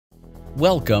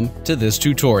Welcome to this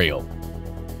tutorial.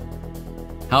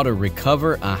 How to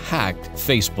recover a hacked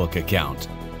Facebook account.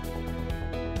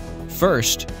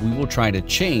 First, we will try to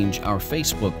change our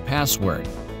Facebook password.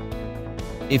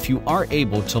 If you are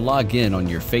able to log in on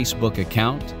your Facebook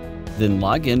account, then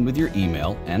log in with your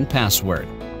email and password.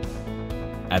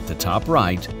 At the top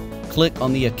right, click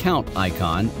on the account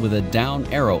icon with a down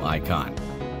arrow icon.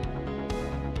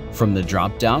 From the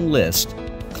drop-down list,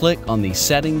 click on the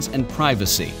Settings and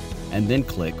Privacy, and then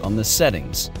click on the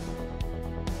Settings.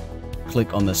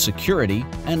 Click on the Security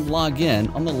and Log In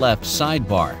on the left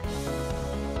sidebar.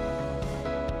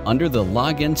 Under the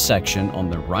Login section on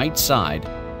the right side,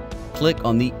 click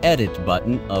on the Edit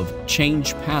button of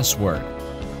Change Password.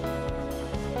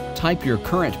 Type your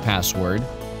current password,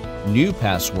 new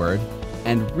password,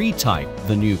 and retype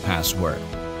the new password.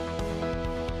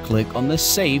 Click on the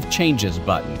Save Changes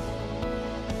button.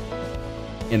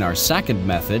 In our second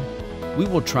method, we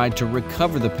will try to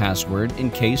recover the password in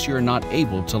case you are not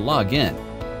able to log in.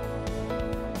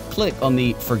 Click on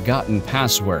the Forgotten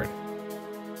Password.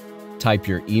 Type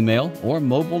your email or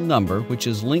mobile number which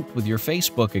is linked with your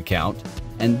Facebook account,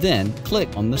 and then click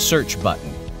on the Search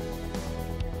button.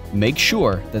 Make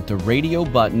sure that the radio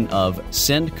button of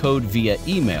Send Code via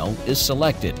Email is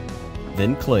selected,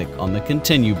 then click on the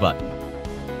Continue button.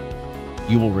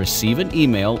 You will receive an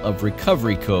email of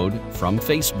recovery code from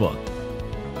Facebook.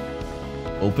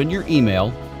 Open your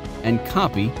email and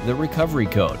copy the recovery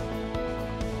code.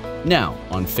 Now,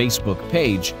 on Facebook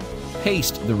page,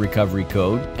 paste the recovery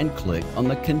code and click on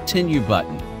the Continue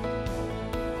button.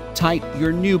 Type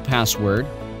your new password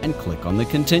and click on the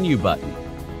Continue button.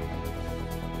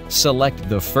 Select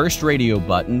the first radio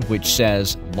button which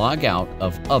says Log Out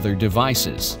of Other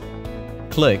Devices.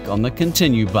 Click on the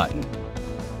Continue button.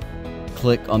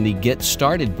 Click on the Get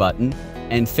Started button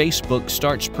and Facebook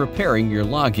starts preparing your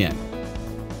login.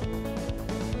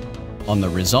 On the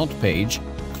result page,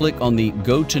 click on the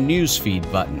Go to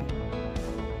Newsfeed button.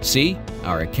 See,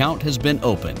 our account has been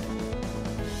opened.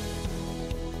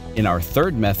 In our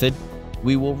third method,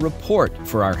 we will report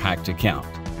for our hacked account.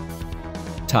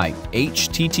 Type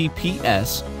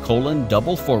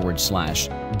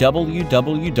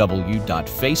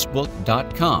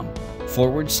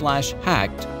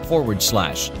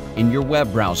https://www.facebook.com/hacked/ in your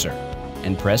web browser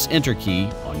and press Enter key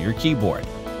on your keyboard.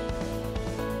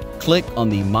 Click on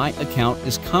the My Account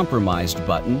is Compromised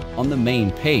button on the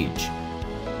main page.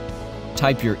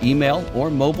 Type your email or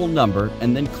mobile number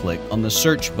and then click on the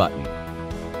Search button.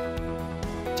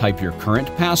 Type your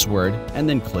current password and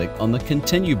then click on the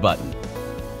Continue button.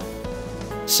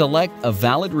 Select a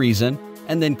valid reason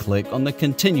and then click on the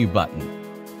Continue button.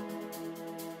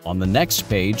 On the next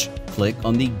page, click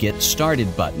on the Get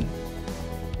Started button.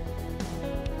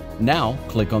 Now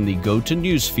click on the Go to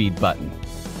Newsfeed button.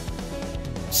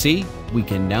 See, we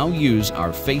can now use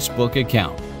our Facebook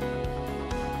account.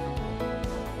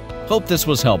 Hope this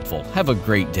was helpful. Have a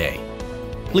great day.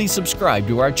 Please subscribe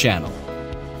to our channel.